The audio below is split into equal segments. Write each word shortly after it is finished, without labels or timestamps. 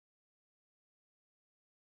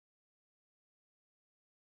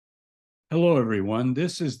Hello, everyone.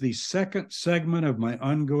 This is the second segment of my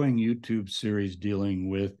ongoing YouTube series dealing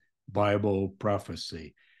with Bible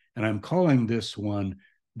prophecy. And I'm calling this one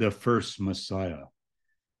The First Messiah.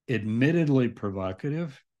 Admittedly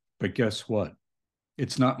provocative, but guess what?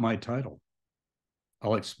 It's not my title.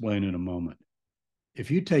 I'll explain in a moment.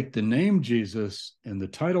 If you take the name Jesus and the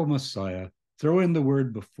title Messiah, throw in the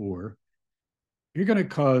word before, you're going to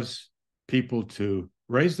cause people to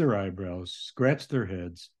raise their eyebrows, scratch their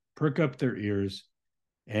heads, perk up their ears,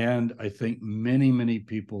 and I think many, many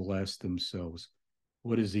people ask themselves,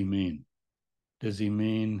 what does he mean? Does he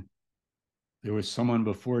mean there was someone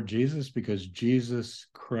before Jesus? Because Jesus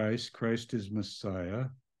Christ is Messiah.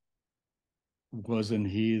 Wasn't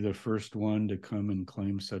he the first one to come and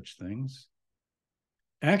claim such things?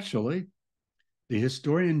 Actually, the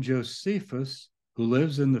historian Josephus, who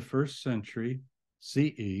lives in the first century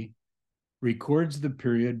CE, records the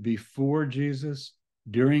period before Jesus,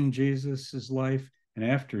 during Jesus's life, and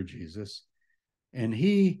after Jesus. And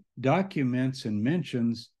he documents and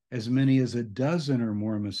mentions as many as a dozen or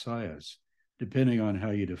more messiahs, depending on how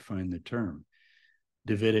you define the term.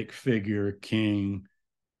 Davidic figure, king,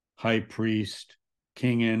 high priest,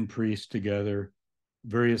 king and priest together,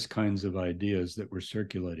 various kinds of ideas that were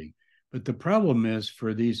circulating. But the problem is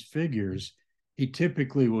for these figures, he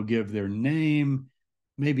typically will give their name,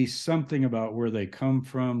 maybe something about where they come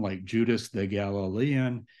from, like Judas the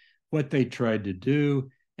Galilean, what they tried to do,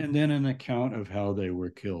 and then an account of how they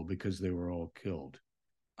were killed because they were all killed.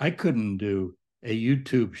 I couldn't do a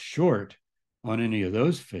YouTube short on any of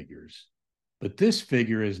those figures, but this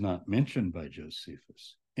figure is not mentioned by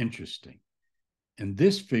Josephus. Interesting. And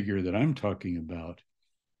this figure that I'm talking about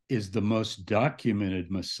is the most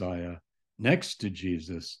documented Messiah next to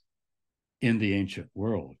Jesus in the ancient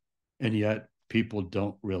world. And yet people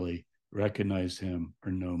don't really recognize him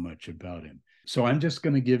or know much about him. So I'm just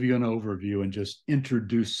going to give you an overview and just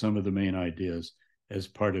introduce some of the main ideas as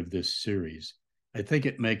part of this series. I think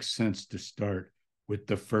it makes sense to start with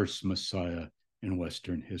the first Messiah in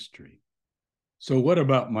Western history. So what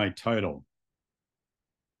about my title?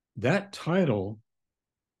 That title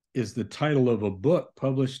is the title of a book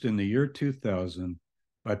published in the year 2000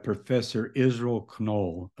 by Professor Israel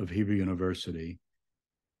Knoll of Hebrew University.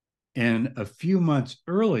 And a few months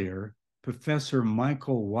earlier, Professor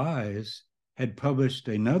Michael Wise had published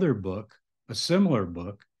another book, a similar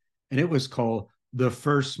book, and it was called The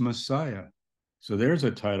First Messiah. So there's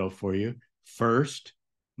a title for you. First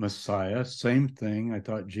Messiah, same thing. I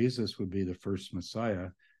thought Jesus would be the first Messiah.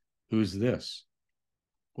 Who's this?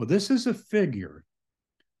 Well, this is a figure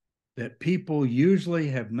that people usually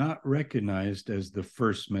have not recognized as the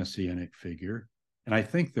first messianic figure. And I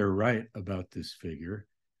think they're right about this figure.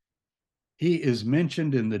 He is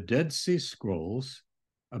mentioned in the Dead Sea Scrolls.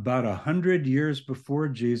 About 100 years before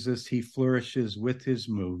Jesus, he flourishes with his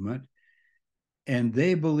movement. And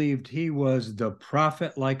they believed he was the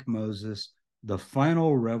prophet like Moses, the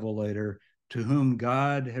final revelator to whom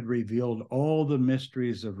God had revealed all the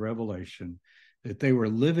mysteries of revelation, that they were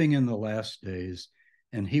living in the last days,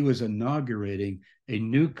 and he was inaugurating a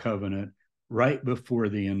new covenant right before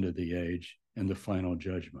the end of the age and the final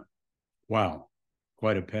judgment. Wow,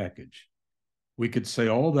 quite a package. We could say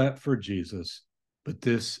all that for Jesus, but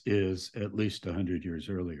this is at least 100 years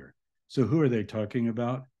earlier. So who are they talking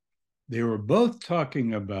about? They were both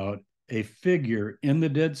talking about a figure in the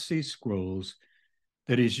Dead Sea Scrolls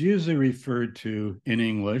that is usually referred to in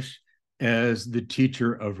English as the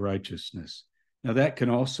teacher of righteousness. Now, that can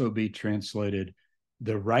also be translated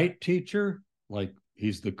the right teacher, like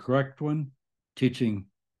he's the correct one, teaching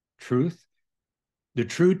truth. The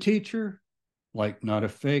true teacher, like not a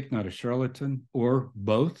fake, not a charlatan, or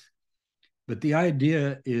both. But the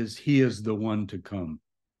idea is he is the one to come.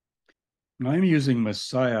 I'm using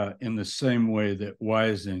Messiah in the same way that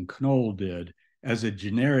Wise and Knoll did, as a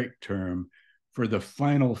generic term for the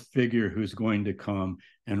final figure who's going to come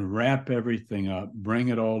and wrap everything up, bring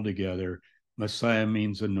it all together. Messiah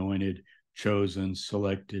means anointed, chosen,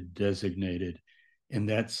 selected, designated. In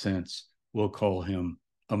that sense, we'll call him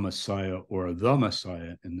a Messiah or the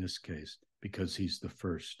Messiah in this case, because he's the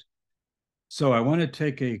first. So I want to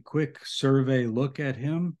take a quick survey look at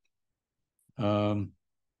him. I'm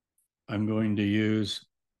going to use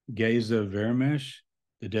Geza Vermesh,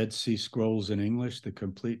 the Dead Sea Scrolls in English, the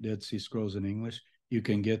complete Dead Sea Scrolls in English. You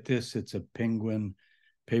can get this. It's a Penguin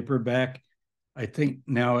paperback. I think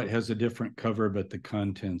now it has a different cover, but the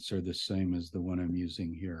contents are the same as the one I'm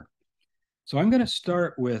using here. So I'm going to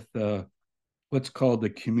start with what's called the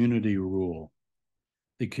Community Rule.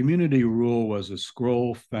 The Community Rule was a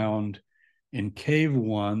scroll found in Cave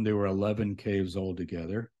 1. There were 11 caves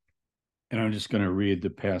altogether. And I'm just going to read the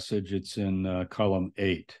passage. It's in column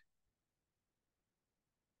 8.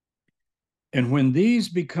 And when these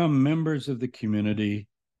become members of the community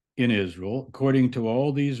in Israel, according to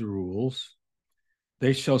all these rules,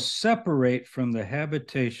 they shall separate from the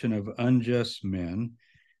habitation of unjust men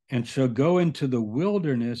and shall go into the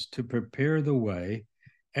wilderness to prepare the way,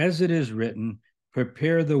 as it is written,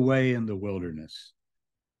 prepare the way in the wilderness.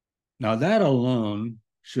 Now, that alone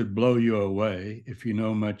should blow you away if you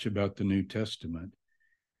know much about the New Testament,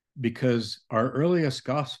 because our earliest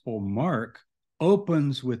gospel, Mark,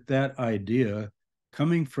 opens with that idea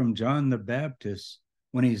coming from John the Baptist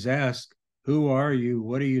when he's asked, "Who are you?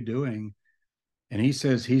 What are you doing?" And he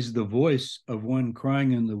says he's the voice of one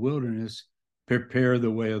crying in the wilderness, prepare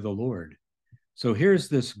the way of the Lord. So here's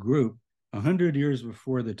this group 100 years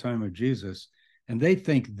before the time of Jesus, and they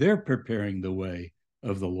think they're preparing the way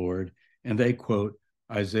of the Lord, and they quote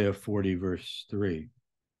Isaiah 40, verse 3.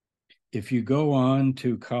 If you go on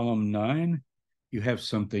to column 9, you have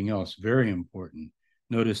something else very important.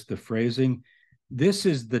 Notice the phrasing. This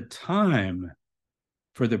is the time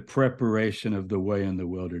for the preparation of the way in the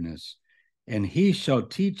wilderness, and he shall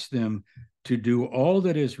teach them to do all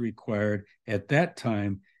that is required at that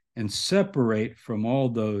time and separate from all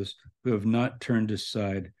those who have not turned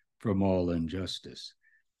aside from all injustice.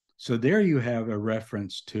 So there you have a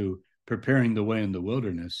reference to preparing the way in the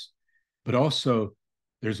wilderness, but also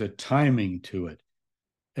there's a timing to it.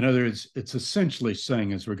 In other words, it's essentially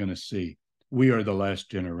saying, as we're going to see, we are the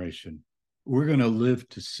last generation. We're going to live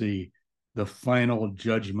to see the final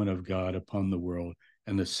judgment of God upon the world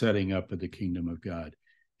and the setting up of the kingdom of God.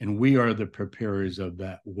 And we are the preparers of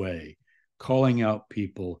that way, calling out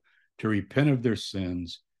people to repent of their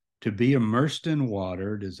sins, to be immersed in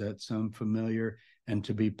water. Does that sound familiar? And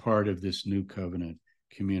to be part of this new covenant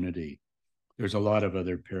community. There's a lot of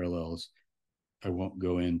other parallels I won't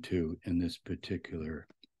go into in this particular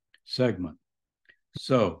segment.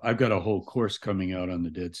 So I've got a whole course coming out on the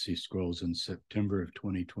Dead Sea Scrolls in September of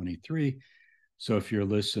 2023. So if you're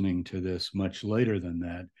listening to this much later than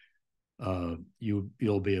that,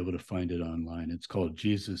 you'll be able to find it online. It's called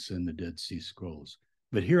Jesus and the Dead Sea Scrolls.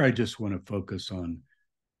 But here I just want to focus on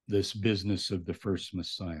this business of the first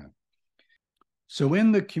Messiah. So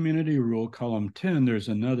in the community rule, column 10, there's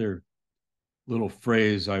another little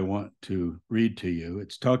phrase I want to read to you.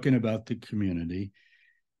 It's talking about the community,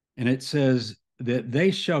 and it says that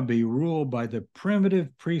they shall be ruled by the primitive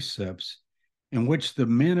precepts in which the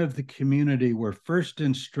men of the community were first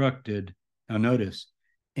instructed. Now notice,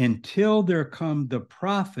 until there come the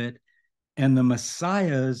prophet and the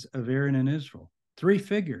messiahs of Aaron and Israel. 3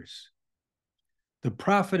 figures. The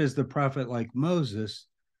prophet is the prophet like Moses.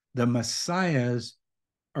 The messiahs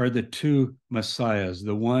are the 2 messiahs,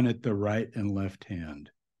 the one at the right and left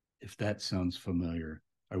hand. If that sounds familiar,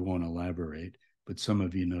 I won't elaborate, but some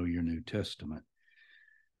of you know your New Testament.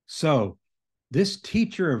 So this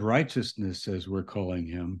teacher of righteousness, as we're calling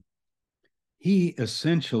him, he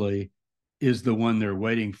essentially is the one they're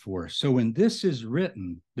waiting for. So when this is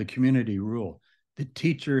written, the community rule, the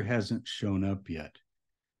teacher hasn't shown up yet.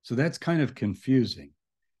 So that's kind of confusing,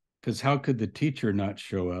 because how could the teacher not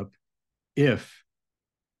show up if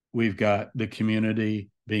we've got the community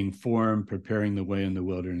being formed, preparing the way in the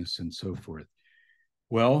wilderness, and so forth?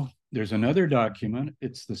 Well, there's another document.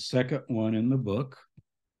 It's the second one in the book,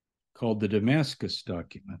 called the Damascus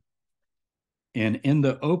document. And in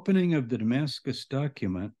the opening of the Damascus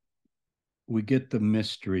document, we get the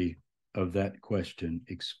mystery of that question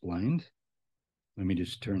explained. Let me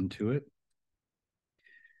just turn to it.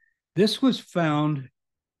 This was found,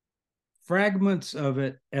 fragments of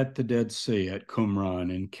it, at the Dead Sea, at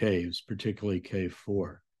Qumran, in caves, particularly Cave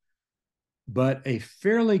 4. But a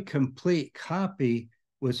fairly complete copy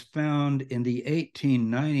was found in the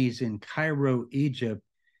 1890s in Cairo, Egypt,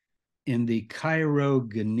 in the Cairo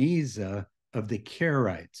Geniza of the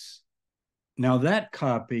Karaites. Now, that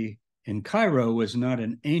copy in Cairo was not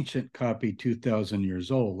an ancient copy 2,000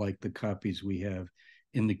 years old, like the copies we have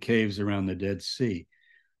in the caves around the Dead Sea.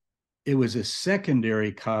 It was a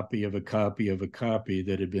secondary copy of a copy of a copy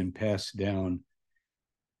that had been passed down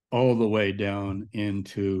all the way down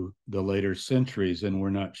into the later centuries, and we're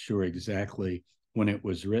not sure exactly when it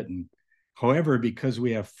was written. However, because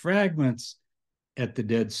we have fragments at the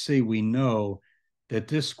Dead Sea, we know that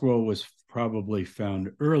this scroll was probably found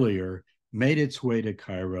earlier, made its way to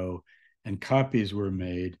Cairo, and copies were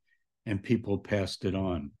made, and people passed it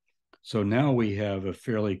on. So now we have a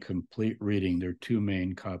fairly complete reading. There are 2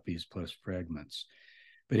 main copies plus fragments.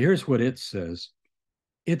 But here's what it says.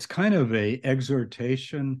 It's kind of a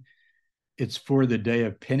exhortation. It's for the day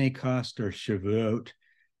of Pentecost or Shavuot,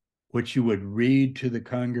 which you would read to the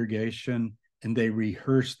congregation, and they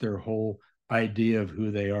rehearse their whole idea of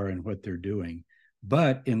who they are and what they're doing.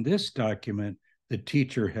 But in this document, the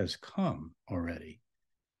teacher has come already.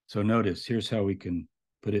 So notice, here's how we can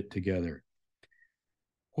put it together.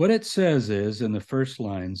 What it says is, in the first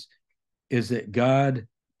lines, is that God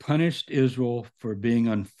punished Israel for being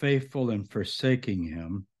unfaithful and forsaking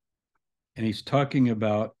him. And he's talking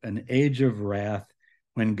about an age of wrath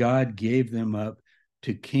when God gave them up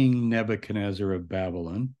to King Nebuchadnezzar of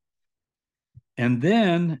Babylon. And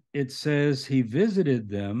then it says he visited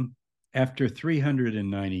them after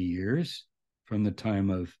 390 years from the time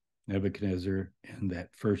of Nebuchadnezzar and that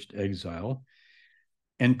first exile,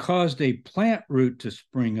 and caused a plant root to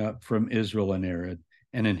spring up from Israel and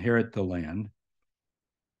inherit the land.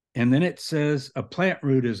 And then it says a plant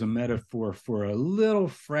root is a metaphor for a little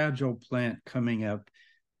fragile plant coming up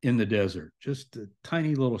in the desert, just a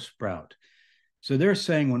tiny little sprout. So they're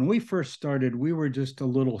saying when we first started, we were just a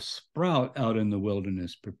little sprout out in the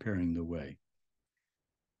wilderness preparing the way.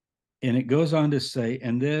 And it goes on to say,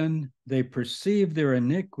 and then they perceived their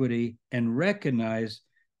iniquity and recognized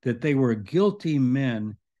that they were guilty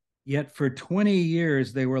men, yet for 20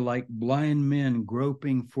 years they were like blind men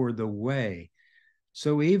groping for the way.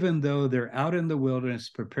 So even though they're out in the wilderness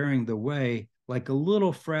preparing the way, like a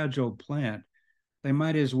little fragile plant, they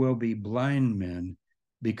might as well be blind men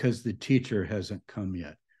because the teacher hasn't come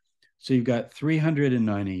yet. So you've got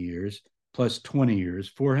 390 years plus 20 years,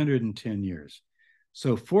 410 years.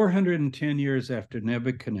 So 410 years after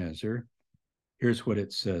Nebuchadnezzar, here's what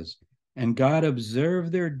it says. And God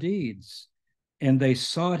observed their deeds, and they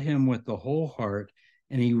sought him with the whole heart,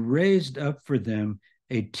 and he raised up for them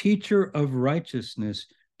a teacher of righteousness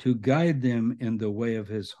to guide them in the way of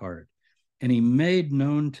his heart. And he made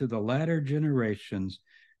known to the latter generations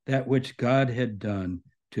that which God had done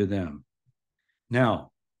to them.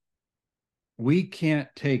 Now, we can't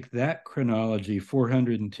take that chronology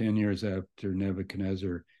 410 years after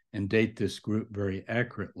Nebuchadnezzar and date this group very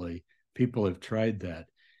accurately. People have tried that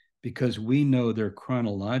because we know their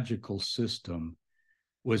chronological system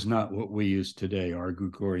was not what we use today, our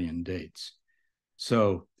Gregorian dates.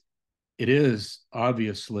 So it is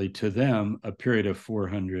obviously to them a period of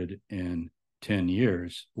 410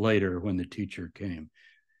 years later when the teacher came.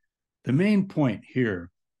 The main point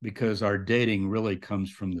here, because our dating really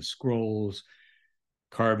comes from the scrolls,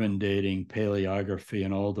 carbon dating, paleography,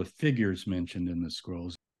 and all the figures mentioned in the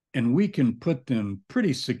scrolls, and we can put them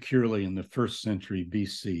pretty securely in the 1st century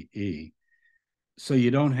BCE. So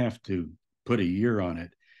you don't have to put a year on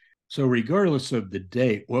it. So regardless of the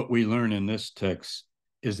date, what we learn in this text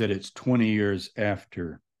is that it's 20 years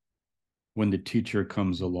after when the teacher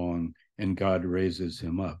comes along and God raises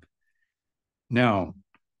him up. Now,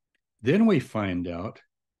 then we find out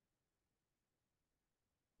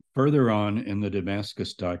further on in the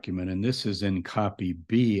Damascus document, and this is in copy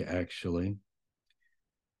B actually,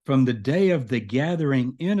 from the day of the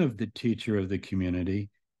gathering in of the teacher of the community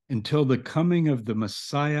until the coming of the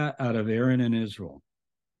Messiah out of Aaron and Israel.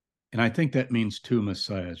 And I think that means 2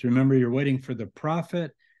 messiahs. Remember, you're waiting for the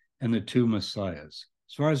prophet and the 2 messiahs.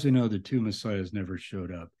 As far as I know, the 2 messiahs never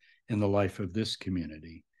showed up in the life of this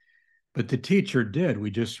community. But the teacher did. We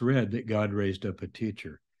just read that God raised up a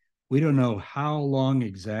teacher. We don't know how long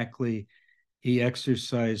exactly he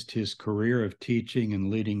exercised his career of teaching and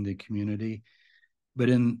leading the community. But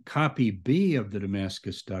in copy B of the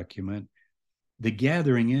Damascus document, the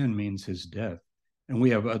gathering in means his death. And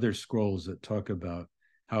we have other scrolls that talk about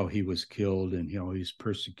how he was killed and how he's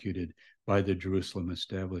persecuted by the Jerusalem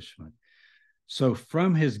establishment. So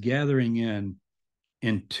from his gathering in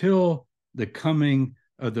until the coming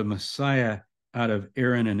of the Messiah out of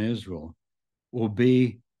Aaron and Israel will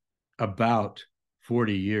be about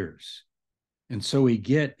 40 years. And so we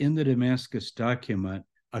get in the Damascus document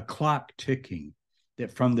a clock ticking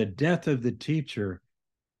that from the death of the teacher,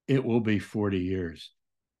 it will be 40 years.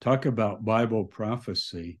 Talk about Bible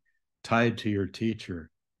prophecy tied to your teacher.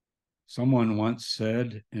 Someone once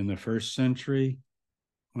said in the 1st century,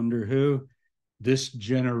 wonder who, this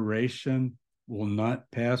generation will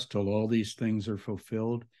not pass till all these things are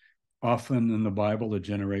fulfilled. Often in the Bible, a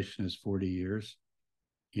generation is 40 years.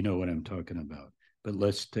 You know what I'm talking about. But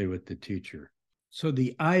let's stay with the teacher. So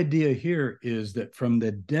the idea here is that from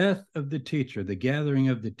the death of the teacher, the gathering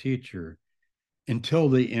of the teacher, until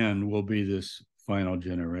the end will be this final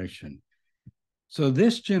generation. So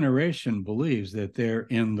this generation believes that they're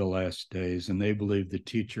in the last days, and they believe the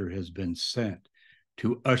teacher has been sent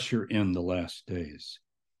to usher in the last days.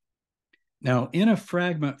 Now, in a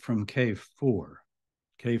fragment from Cave 4,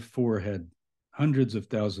 Cave 4 had hundreds of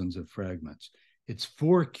thousands of fragments. It's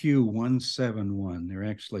 4Q171. They're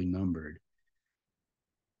actually numbered.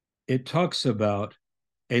 It talks about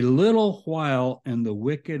a little while and the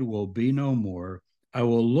wicked will be no more. I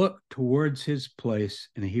will look towards his place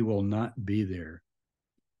and he will not be there.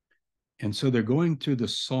 And so they're going through the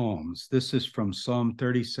Psalms. This is from Psalm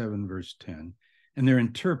 37, verse 10, and they're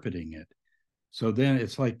interpreting it. So then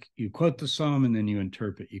it's like you quote the Psalm and then you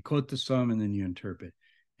interpret. You quote the Psalm and then you interpret.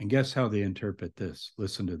 And guess how they interpret this?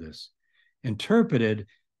 Listen to this. Interpreted,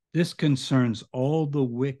 this concerns all the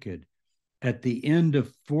wicked. At the end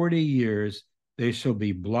of 40 years, they shall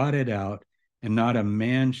be blotted out, and not a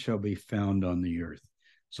man shall be found on the earth.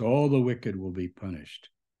 So all the wicked will be punished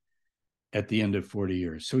at the end of 40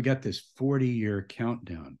 years. So we got this 40-year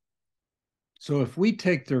countdown. So if we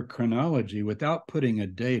take their chronology without putting a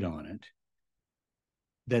date on it,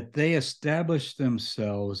 that they established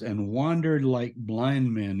themselves and wandered like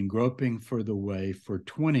blind men groping for the way for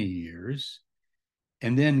 20 years,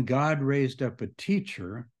 and then God raised up a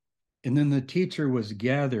teacher, and then the teacher was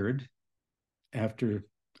gathered after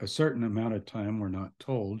a certain amount of time, we're not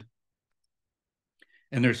told,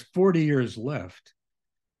 and there's 40 years left,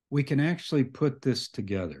 we can actually put this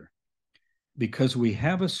together because we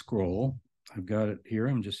have a scroll. I've got it here.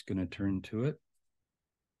 I'm just going to turn to it.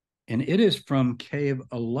 And it is from Cave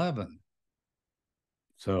 11.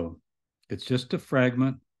 So it's just a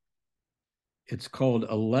fragment. It's called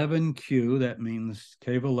 11Q. That means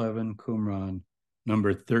Cave 11, Qumran,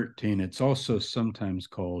 number 13. It's also sometimes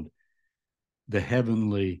called the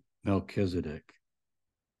heavenly Melchizedek.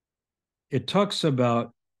 It talks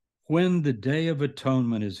about when the day of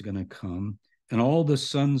atonement is going to come and all the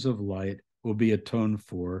sons of light will be atoned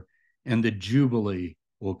for and the Jubilee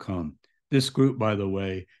will come. This group, by the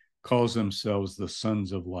way, calls themselves the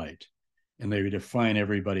sons of light, and they define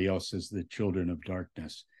everybody else as the children of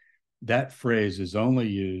darkness. That phrase is only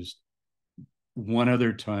used one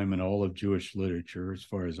other time in all of Jewish literature, as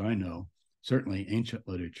far as I know, certainly ancient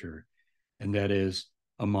literature, and that is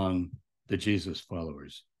among the Jesus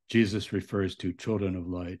followers. Jesus refers to children of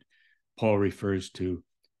light. Paul refers to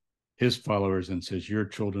his followers and says, you're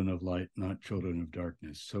children of light, not children of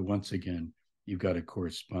darkness. So once again, you've got a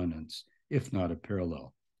correspondence, if not a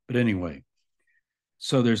parallel. But anyway,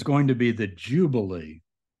 so there's going to be the Jubilee.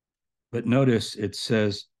 But notice it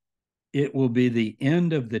says, it will be the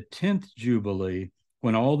end of the 10th Jubilee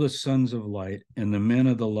when all the sons of light and the men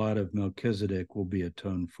of the lot of Melchizedek will be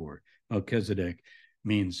atoned for. Melchizedek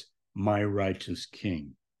means my righteous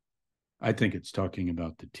king. I think it's talking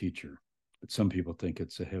about the teacher, but some people think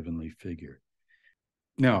it's a heavenly figure.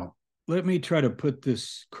 Now, let me try to put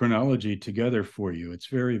this chronology together for you. It's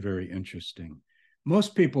very, very interesting.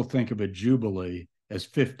 Most people think of a jubilee as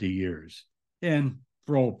 50 years, and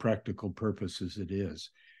for all practical purposes, it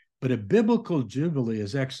is. But a biblical jubilee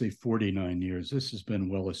is actually 49 years. This has been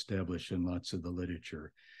well established in lots of the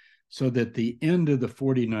literature. So that the end of the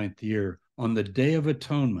 49th year, on the Day of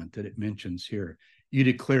Atonement that it mentions here, you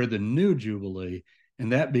declare the new Jubilee,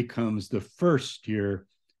 and that becomes the first year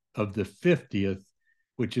of the 50th,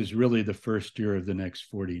 which is really the first year of the next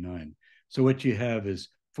 49. So what you have is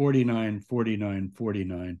 49, 49,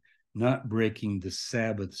 49, not breaking the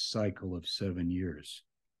Sabbath cycle of 7 years.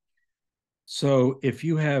 So if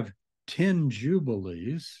you have 10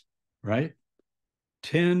 Jubilees, right?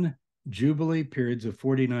 10 Jubilee periods of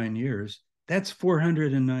 49 years, that's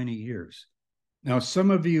 490 years. Now, some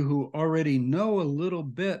of you who already know a little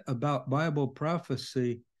bit about Bible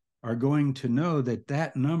prophecy are going to know that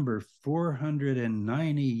that number,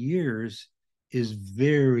 490 years, is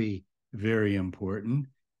very, very important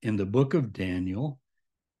in the book of Daniel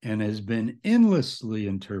and has been endlessly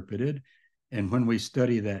interpreted. And when we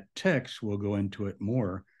study that text, we'll go into it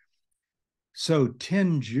more. So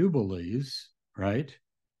 10 Jubilees, right?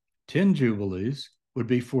 10 Jubilees would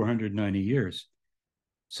be 490 years.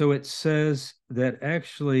 So it says that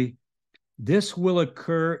actually this will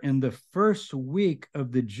occur in the first week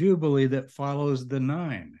of the Jubilee that follows the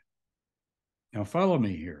 9. Now follow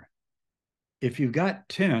me here. If you've got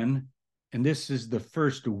 10, and this is the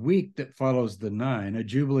first week that follows the 9, a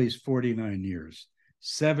Jubilee is 49 years,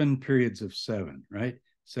 7 periods of 7, right?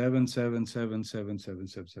 7, 7, 7, 7, 7,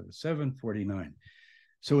 7, 7, 7, 49.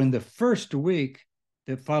 So in the first week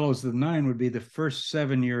that follows the 9 would be the first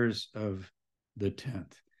 7 years of the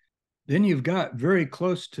 10th. Then you've got very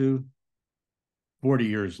close to 40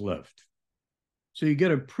 years left. So you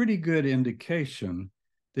get a pretty good indication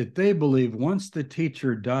that they believe once the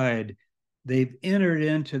teacher died, they've entered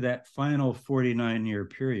into that final 49-year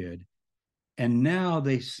period. And now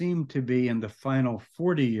they seem to be in the final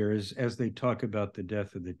 40 years as they talk about the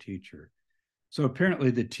death of the teacher. So apparently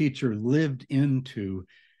the teacher lived into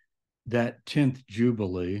that 10th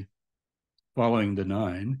Jubilee following the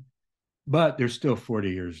 9, but there's still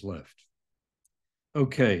 40 years left.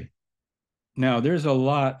 Okay, now there's a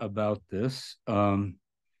lot about this.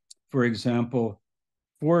 For example,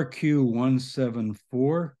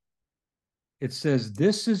 4Q174, it says,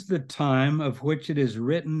 this is the time of which it is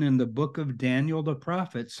written in the book of Daniel the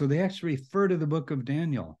prophet. So they actually refer to the book of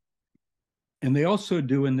Daniel. And they also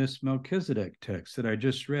do in this Melchizedek text that I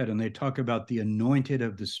just read, and they talk about the anointed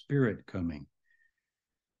of the Spirit coming.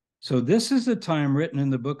 So this is a time written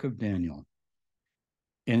in the book of Daniel,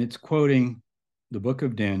 and it's quoting the book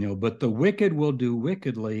of Daniel, but the wicked will do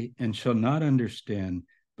wickedly and shall not understand,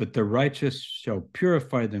 but the righteous shall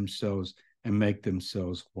purify themselves and make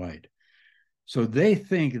themselves white. So they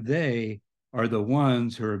think they are the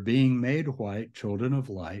ones who are being made white, children of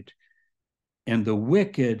light, and the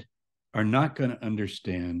wicked are not going to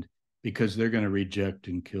understand because they're going to reject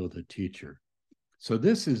and kill the teacher. So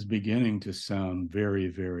this is beginning to sound very,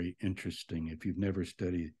 very interesting if you've never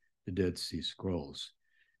studied the Dead Sea Scrolls.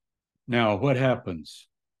 Now, what happens?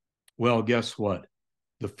 Well, guess what?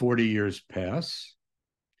 The 40 years pass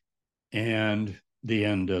and the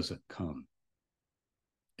end doesn't come.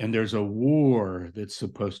 And there's a war that's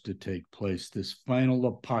supposed to take place, this final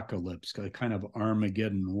apocalypse, a kind of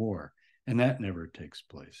Armageddon war, and that never takes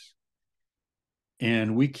place.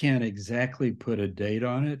 And we can't exactly put a date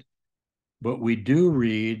on it, but we do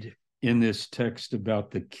read in this text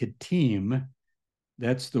about the Kittim.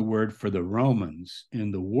 That's the word for the Romans.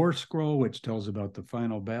 In the war scroll, which tells about the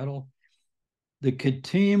final battle, the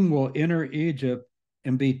Kittim will enter Egypt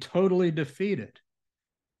and be totally defeated.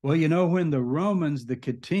 Well, you know, when the Romans, the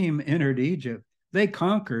Kittim, entered Egypt, they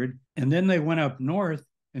conquered, and then they went up north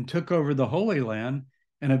and took over the Holy Land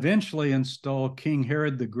and eventually installed King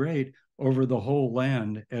Herod the Great over the whole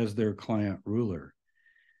land as their client ruler.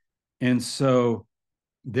 And so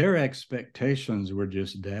their expectations were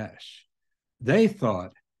just dashed. They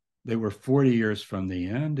thought they were 40 years from the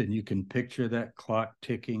end, and you can picture that clock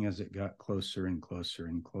ticking as it got closer and closer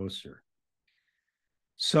and closer.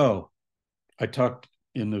 So I talked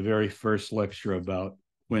in the very first lecture about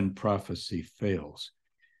when prophecy fails,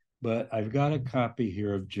 but I've got a copy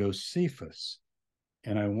here of Josephus,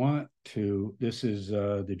 and I want to, this is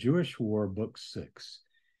the Jewish War, Book 6.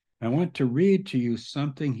 I want to read to you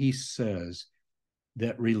something he says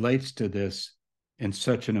that relates to this in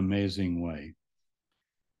such an amazing way.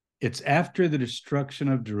 It's after the destruction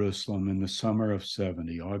of Jerusalem in the summer of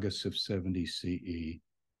 70, August of 70 CE.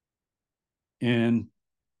 And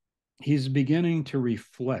he's beginning to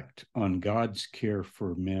reflect on God's care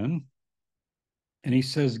for men. And he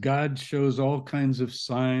says God shows all kinds of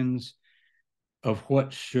signs of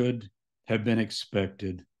what should have been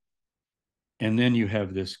expected. And then you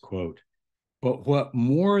have this quote, but what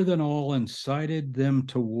more than all incited them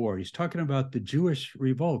to war? He's talking about the Jewish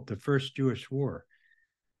revolt, the first Jewish war.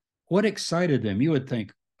 What excited them? You would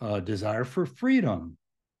think a desire for freedom,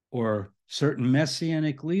 or certain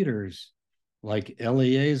messianic leaders like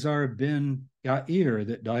Eleazar ben Yair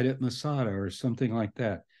that died at Masada or something like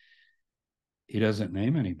that. He doesn't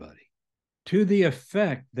name anybody. To the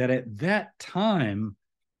effect that at that time,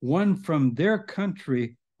 one from their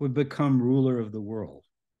country would become ruler of the world.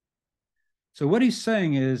 So what he's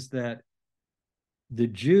saying is that the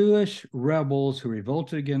Jewish rebels who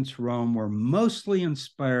revolted against Rome were mostly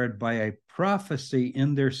inspired by a prophecy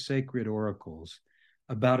in their sacred oracles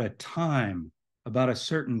about a time, about a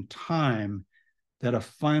certain time that a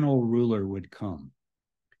final ruler would come.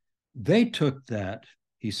 They took that,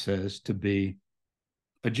 he says, to be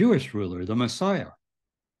a Jewish ruler, the Messiah.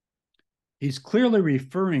 He's clearly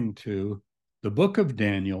referring to the book of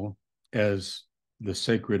Daniel as the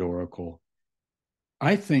sacred oracle.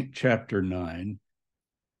 I think chapter 9,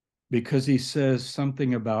 because he says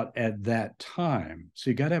something about at that time.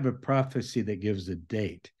 So you got to have a prophecy that gives a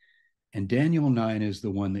date. And Daniel 9 is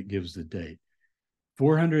the one that gives the date.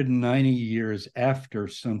 490 years after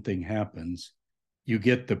something happens, you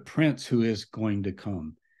get the prince who is going to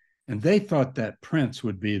come. And they thought that prince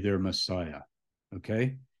would be their Messiah.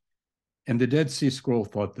 Okay? And the Dead Sea Scroll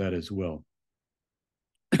thought that as well.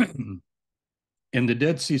 And the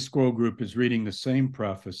Dead Sea Scroll group is reading the same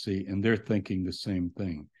prophecy, and they're thinking the same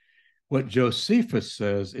thing. What Josephus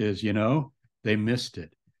says is, you know, they missed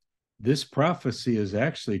it. This prophecy is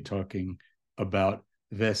actually talking about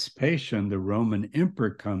Vespasian, the Roman emperor,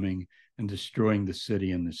 coming and destroying the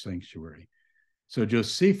city and the sanctuary. So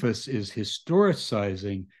Josephus is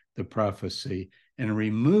historicizing the prophecy and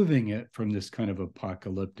removing it from this kind of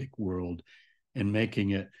apocalyptic world and making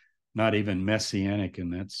it not even messianic in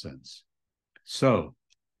that sense. So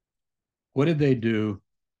what did they do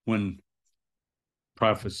when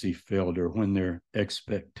prophecy failed or when their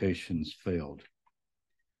expectations failed.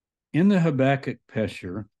 In the Habakkuk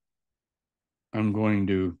Pesher, I'm going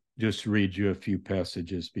to just read you a few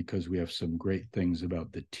passages because we have some great things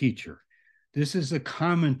about the teacher. This is a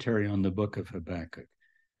commentary on the book of Habakkuk.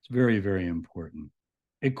 It's very, very important.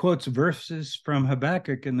 It quotes verses from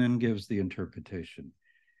Habakkuk and then gives the interpretation.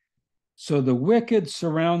 So the wicked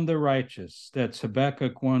surround the righteous. That's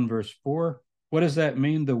Habakkuk 1, verse 4. What does that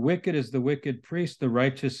mean? The wicked is the wicked priest, the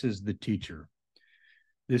righteous is the teacher.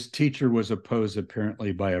 This teacher was opposed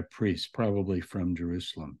apparently by a priest, probably from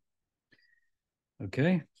Jerusalem.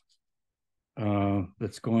 Okay,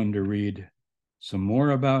 let's go on to read some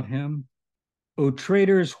more about him. O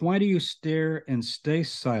traitors, why do you stare and stay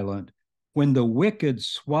silent when the wicked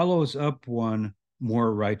swallows up one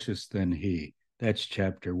more righteous than he? That's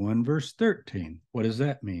chapter 1, verse 13. What does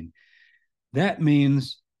that mean? That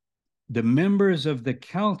means the members of the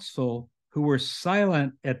council who were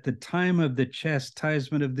silent at the time of the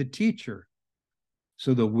chastisement of the teacher.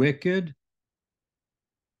 So the wicked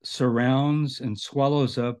surrounds and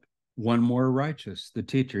swallows up one more righteous, the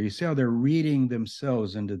teacher. You see how they're reading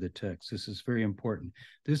themselves into the text. This is very important.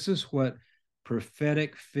 This is what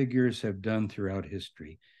prophetic figures have done throughout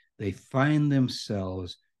history. They find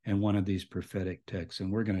themselves in one of these prophetic texts,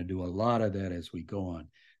 and we're going to do a lot of that as we go on.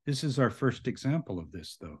 This is our first example of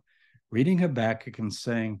this, though. Reading Habakkuk and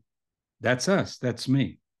saying, that's us, that's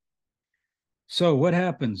me. So what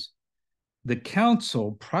happens? The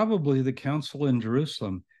council, probably the council in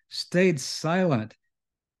Jerusalem, stayed silent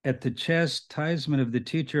at the chastisement of the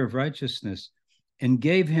teacher of righteousness and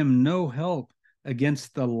gave him no help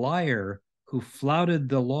against the liar who flouted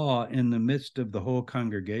the law in the midst of the whole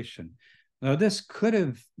congregation. Now, this could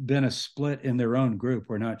have been a split in their own group,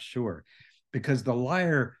 we're not sure, because the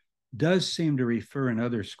liar does seem to refer in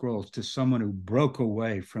other scrolls to someone who broke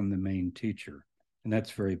away from the main teacher, and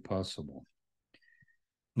that's very possible.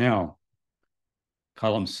 Now,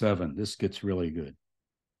 column 7, this gets really good.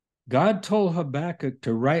 God told Habakkuk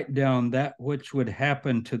to write down that which would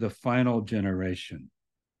happen to the final generation.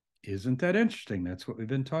 Isn't that interesting? That's what we've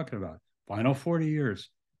been talking about. Final 40 years,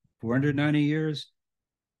 490 years,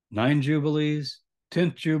 9 jubilees,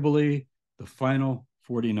 10th jubilee, the final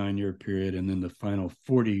 49-year period, and then the final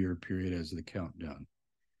 40-year period as the countdown.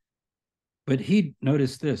 But he,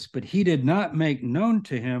 notice this, but he did not make known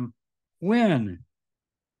to him when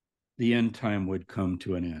the end time would come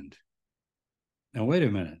to an end. Now, wait a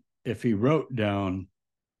minute. If he wrote down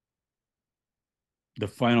the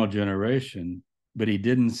final generation, but he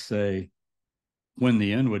didn't say when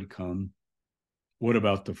the end would come, what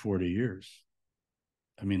about the 40 years?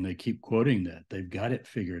 I mean, they keep quoting that. They've got it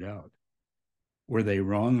figured out. Were they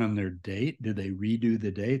wrong on their date? Did they redo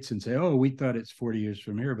the dates and say, oh, we thought it's 40 years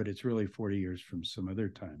from here, but it's really 40 years from some other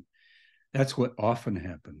time? That's what often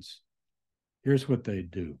happens. Here's what they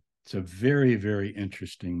do. It's a very, very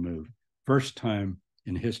interesting move. First time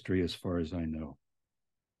in history, as far as I know.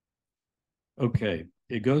 Okay,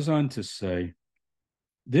 it goes on to say,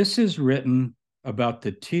 this is written about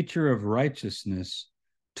the teacher of righteousness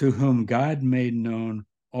to whom God made known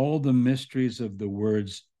all the mysteries of the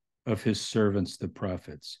words of his servants, the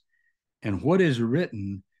prophets. And what is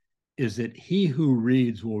written is that he who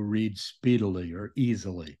reads will read speedily or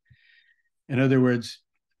easily. In other words,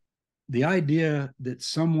 the idea that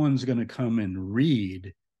someone's going to come and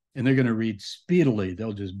read, and they're going to read speedily,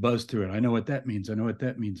 they'll just buzz through it. I know what that means. I know what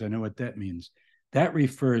that means. I know what that means. That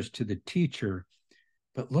refers to the teacher.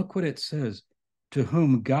 But look what it says, to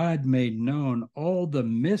whom God made known all the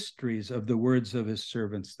mysteries of the words of his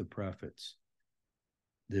servants, the prophets.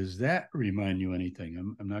 Does that remind you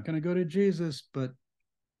anything? I'm not going to go to Jesus, but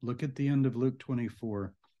look at the end of Luke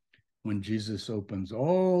 24, when Jesus opens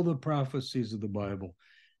all the prophecies of the Bible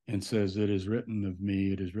and says, it is written of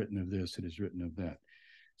me, it is written of this, it is written of that.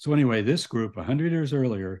 So anyway, this group 100 years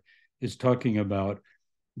earlier is talking about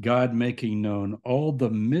God making known all the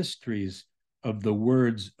mysteries of the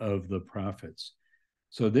words of the prophets.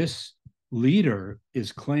 So this leader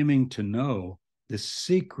is claiming to know the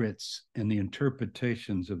secrets and the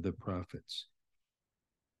interpretations of the prophets.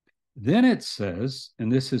 Then it says,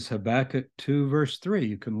 and this is Habakkuk 2, verse 3,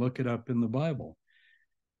 you can look it up in the Bible.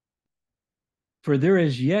 For there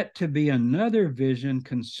is yet to be another vision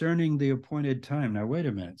concerning the appointed time. Now, wait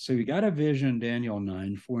a minute. So you got a vision, Daniel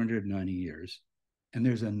 9, 490 years, and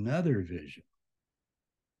there's another vision.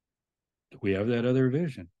 We have that other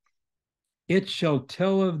vision. It shall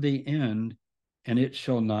tell of the end, and it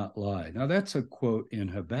shall not lie. Now, that's a quote in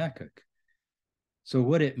Habakkuk. So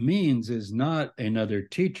what it means is not another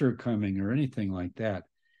teacher coming or anything like that,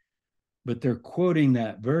 but they're quoting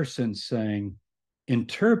that verse and saying,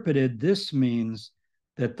 interpreted, this means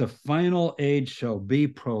that the final age shall be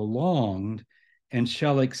prolonged and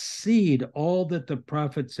shall exceed all that the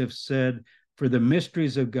prophets have said, for the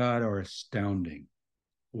mysteries of God are astounding.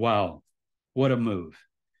 Wow, what a move.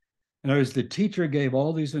 In other words, the teacher gave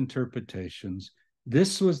all these interpretations.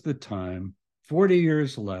 This was the time, 40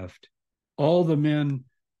 years left. All the men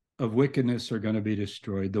of wickedness are going to be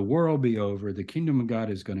destroyed. The war will be over. The kingdom of God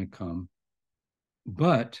is going to come.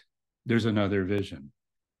 But there's another vision.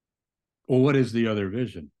 Well, what is the other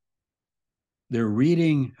vision? They're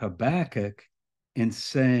reading Habakkuk and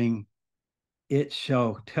saying, it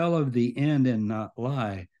shall tell of the end and not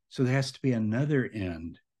lie. So there has to be another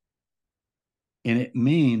end. And it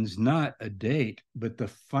means not a date, but the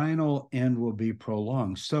final end will be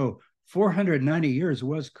prolonged. So 490 years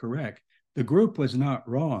was correct. The group was not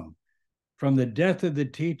wrong. From the death of the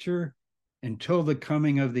teacher until the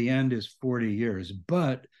coming of the end is 40 years.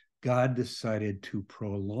 But God decided to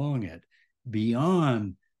prolong it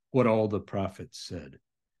beyond what all the prophets said.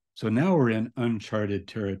 So now we're in uncharted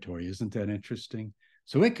territory. Isn't that interesting?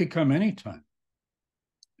 So it could come anytime.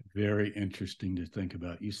 Very interesting to think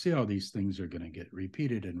about. You see how these things are going to get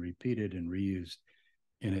repeated and repeated and reused,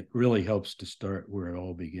 and it really helps to start where it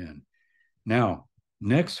all began. Now,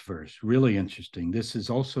 next verse, really interesting. This is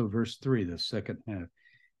also verse 3, the second half.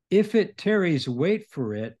 If it tarries, wait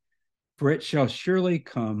for it shall surely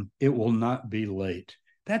come. It will not be late.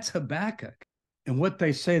 That's Habakkuk. And what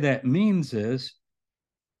they say that means is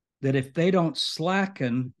that if they don't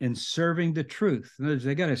slacken in serving the truth, in other words,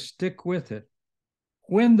 they got to stick with it.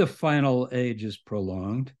 When the final age is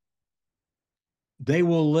prolonged, they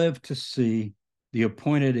will live to see the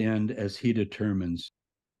appointed end as he determines.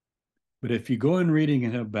 But if you go in reading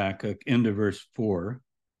in Habakkuk into verse 4,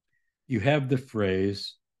 you have the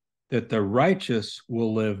phrase that the righteous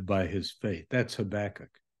will live by his faith. That's Habakkuk.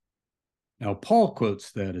 Now, Paul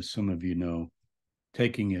quotes that, as some of you know,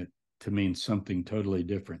 taking it to mean something totally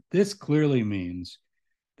different. This clearly means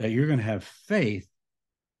that you're going to have faith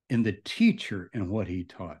in the teacher and what he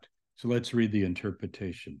taught. So let's read the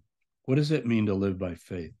interpretation. What does it mean to live by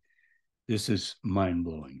faith? This is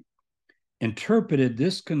mind-blowing. Interpreted,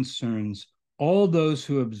 this concerns all those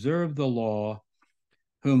who observe the law,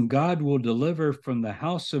 whom God will deliver from the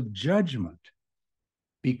house of judgment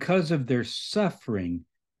because of their suffering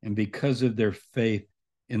and because of their faith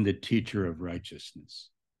in the teacher of righteousness.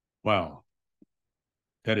 Wow,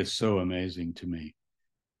 that is so amazing to me.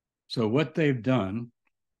 So what they've done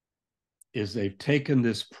is they've taken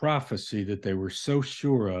this prophecy that they were so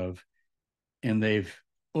sure of, and they've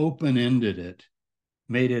open-ended it,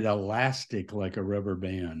 made it elastic like a rubber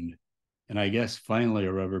band. And I guess finally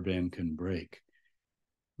a rubber band can break,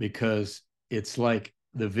 because it's like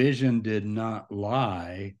the vision did not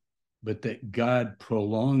lie, but that God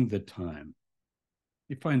prolonged the time.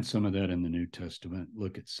 You find some of that in the New Testament.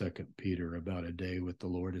 Look at 2 Peter, about a day with the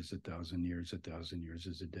Lord is 1,000 years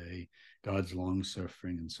is a day, God's long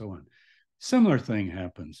suffering, and so on. Similar thing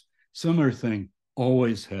happens. Similar thing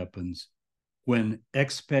always happens when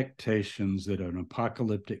expectations that an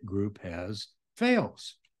apocalyptic group has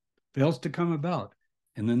fails to come about.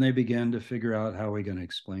 And then they begin to figure out, how are we going to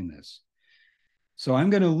explain this? So I'm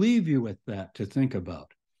going to leave you with that to think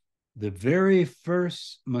about. The very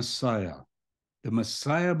first Messiah, the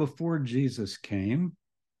Messiah before Jesus came,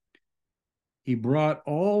 he brought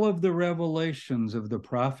all of the revelations of the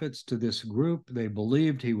prophets to this group. They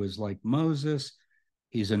believed he was like Moses.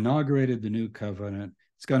 He's inaugurated the new covenant.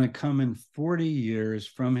 It's going to come in 40 years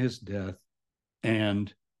from his death,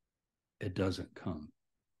 and it doesn't come.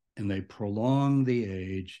 And they prolong the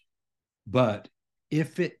age, but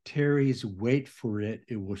if it tarries, wait for it,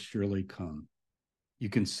 it will surely come. You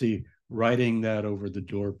can see writing that over the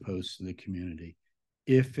doorposts of the community.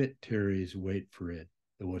 If it tarries, wait for it,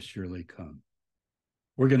 it will surely come.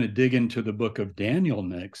 We're going to dig into the book of Daniel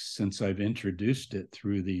next, since I've introduced it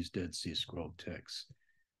through these Dead Sea Scroll texts.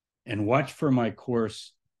 And watch for my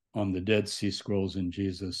course on the Dead Sea Scrolls and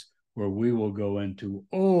Jesus, where we will go into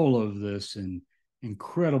all of this in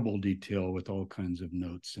incredible detail with all kinds of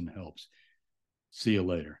notes and helps. See you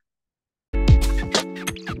later.